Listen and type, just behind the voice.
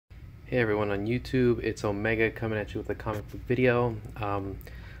Hey everyone on YouTube, it's Omega coming at you with a comic book video. I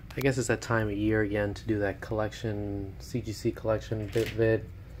guess it's that time of year again to do that collection, CGC Collection vid.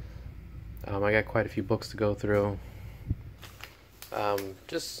 I got quite a few books to go through.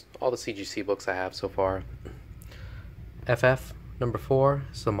 Just all the CGC books I have so far. FF number 4,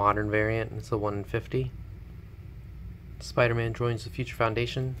 it's a modern variant, it's a 1 in 50. Spider-Man joins the Future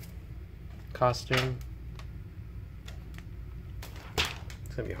Foundation costume.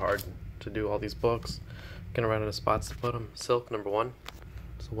 It's gonna be hard to do all these books. Gonna run out of spots to put them. Silk number 1.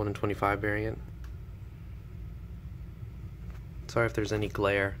 It's a 1 in 25 variant. Sorry if there's any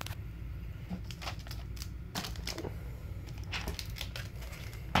glare.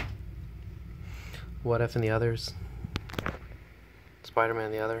 What If and the Others. Spider-Man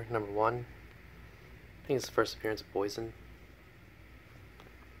and the Other number 1. I think it's the first appearance of Poison.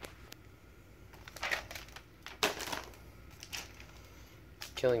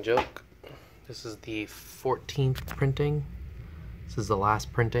 Killing Joke. This is the 14th printing. This is the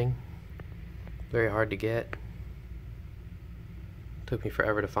last printing. Very hard to get. Took me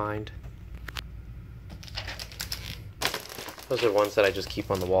forever to find. Those are ones that I just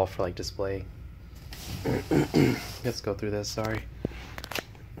keep on the wall for like display. Let's go through this, sorry.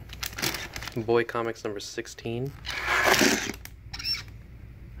 Boy Comics number 16.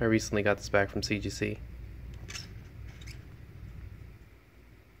 I recently got this back from CGC.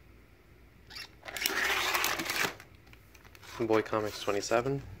 Boy Comics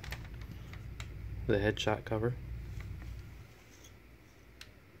 27, the headshot cover.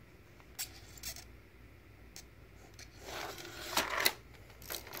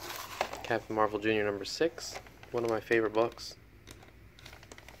 Captain Marvel Jr. number 6, one of my favorite books.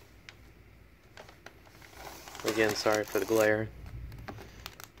 Again, sorry for the glare.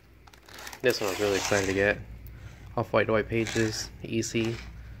 This one I was really excited to get. Off-White White Pages, EC,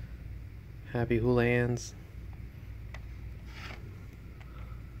 Happy Houlihan's.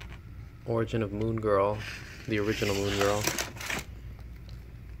 Origin of Moon Girl, the original Moon Girl.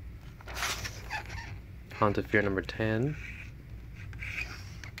 Haunt of Fear number 10.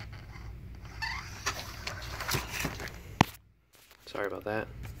 Sorry about that.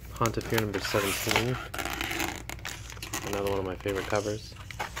 Haunt of Fear number 17. Another one of my favorite covers.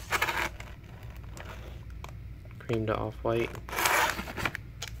 Cream to Off-White.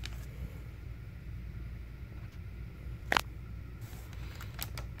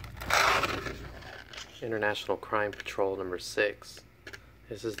 International Crime Patrol number 6.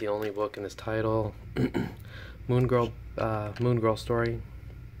 This is the only book in this title. Moon Girl story.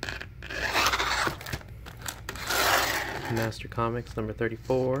 Master Comics number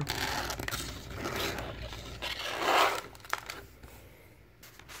 34.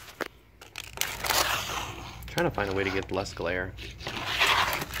 Trying to find a way to get less glare. Let's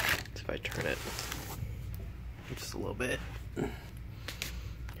see if I turn it just a little bit.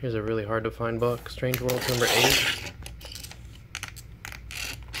 Here's a really hard to find book, Strange Worlds number 8.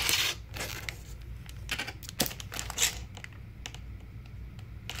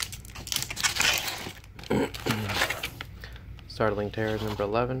 Startling Terrors number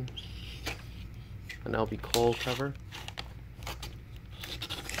 11. An LB Cole cover.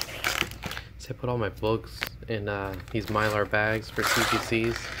 So I put all my books in these Mylar bags for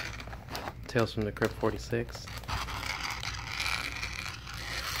CGC's. Tales from the Crypt 46.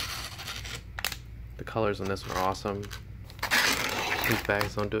 The colors on this one are awesome. These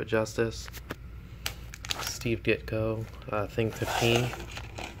bags don't do it justice. Steve Ditko, Thing 15.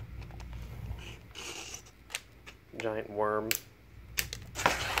 Giant Worm.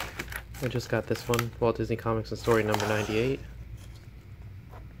 I just got this one, Walt Disney Comics and Story number 98.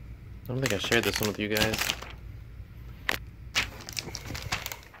 I don't think I shared this one with you guys.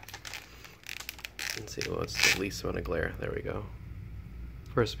 Let's see what's the least amount of glare. There we go.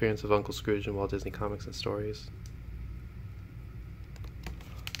 First appearance of Uncle Scrooge in Walt Disney Comics and Stories.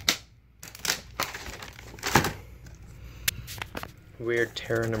 Weird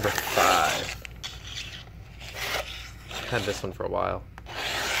Terror number 5. Had this one for a while.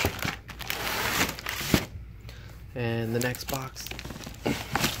 And the next box.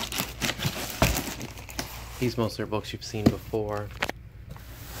 These mostly are books you've seen before.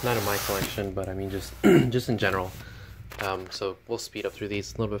 Not in my collection, but I mean just just in general. So we'll speed up through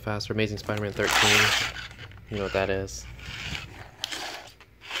these a little bit faster. Amazing Spider-Man 13. You know what that is.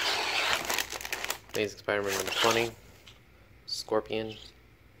 Amazing Spider-Man number 20. Scorpion.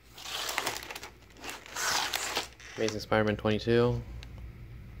 Amazing Spider-Man 22.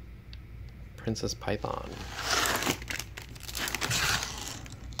 Princess Python.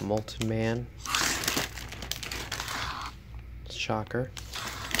 Molten Man. Shocker.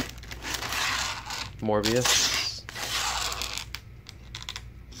 Morbius,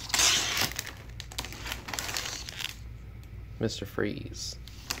 Mr. Freeze,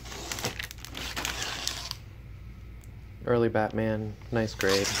 early Batman, nice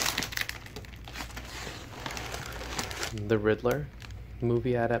grade. The Riddler,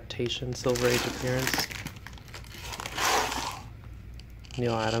 movie adaptation, Silver Age appearance.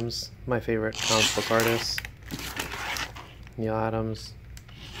 Neil Adams, my favorite comic book artist. Neil Adams.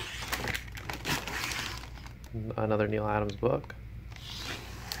 Another Neil Adams book.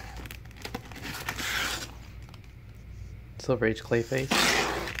 Silver Age Clayface.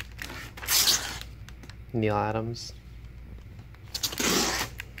 Neil Adams.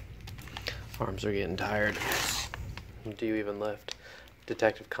 Arms are getting tired. Do you even lift?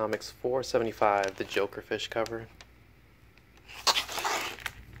 Detective Comics 475, the Joker fish cover.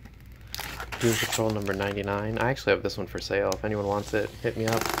 Doom Patrol number 99. I actually have this one for sale. If anyone wants it, hit me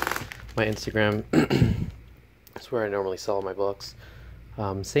up. My Instagram is where I normally sell my books.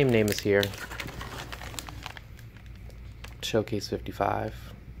 Same name as here. Showcase 55.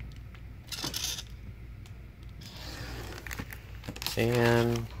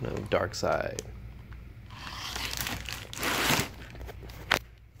 And Dark Side.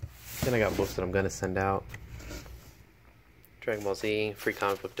 Then I got books that I'm going to send out. Dragon Ball Z, Free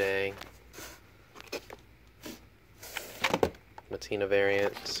Comic Book Day. Matina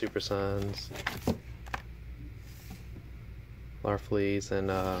variant, Super Sons. Larfleeze and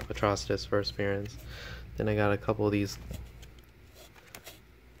Atrocitus first appearance. Then I got a couple of these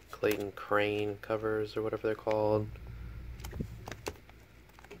Clayton Crane covers or whatever they're called.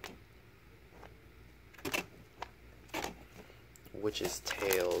 Witch's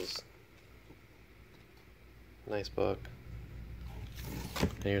Tales. Nice book.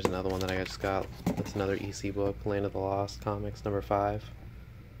 And here's another one that I just got. That's another EC book, Land of the Lost Comics number 5.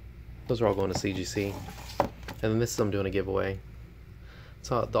 Those are all going to CGC. And then this is I'm doing a giveaway.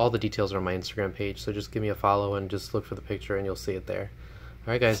 So all the details are on my Instagram page, so just give me a follow and just look for the picture and you'll see it there.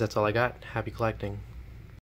 Alright guys, that's all I got. Happy collecting.